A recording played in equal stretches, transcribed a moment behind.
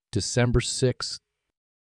December 6th.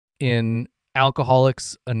 In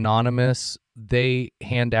Alcoholics Anonymous, they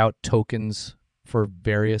hand out tokens for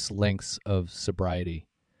various lengths of sobriety.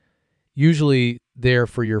 Usually they're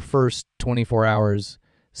for your first 24 hours,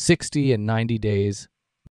 60 and 90 days,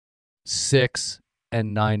 6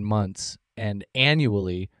 and 9 months, and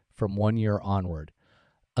annually from 1 year onward.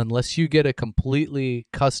 Unless you get a completely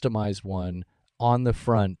customized one on the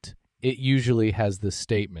front, it usually has the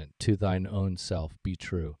statement, "To thine own self be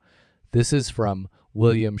true." This is from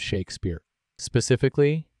William Shakespeare,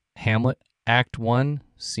 specifically Hamlet, Act 1,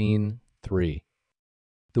 Scene 3.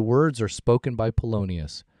 The words are spoken by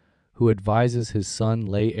Polonius, who advises his son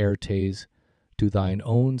Laertes, "To thine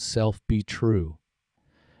own self be true,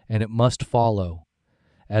 and it must follow,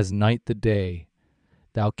 as night the day,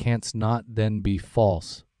 thou canst not then be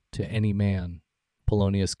false to any man."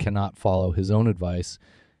 Polonius cannot follow his own advice,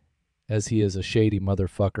 as he is a shady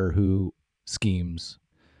motherfucker who schemes,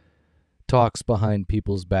 talks behind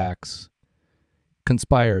people's backs,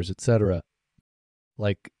 conspires, etc.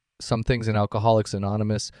 Like some things in Alcoholics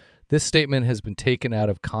Anonymous, this statement has been taken out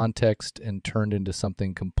of context and turned into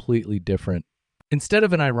something completely different. Instead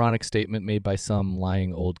of an ironic statement made by some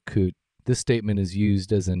lying old coot, this statement is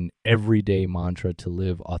used as an everyday mantra to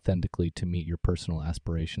live authentically, to meet your personal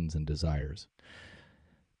aspirations and desires,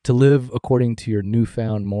 to live according to your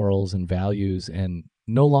newfound morals and values and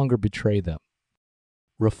no longer betray them.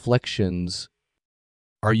 Reflections: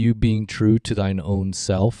 are you being true to thine own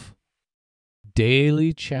self?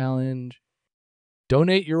 Daily challenge: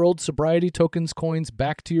 donate your old sobriety tokens coins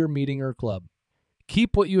back to your meeting or club.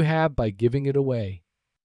 Keep what you have by giving it away.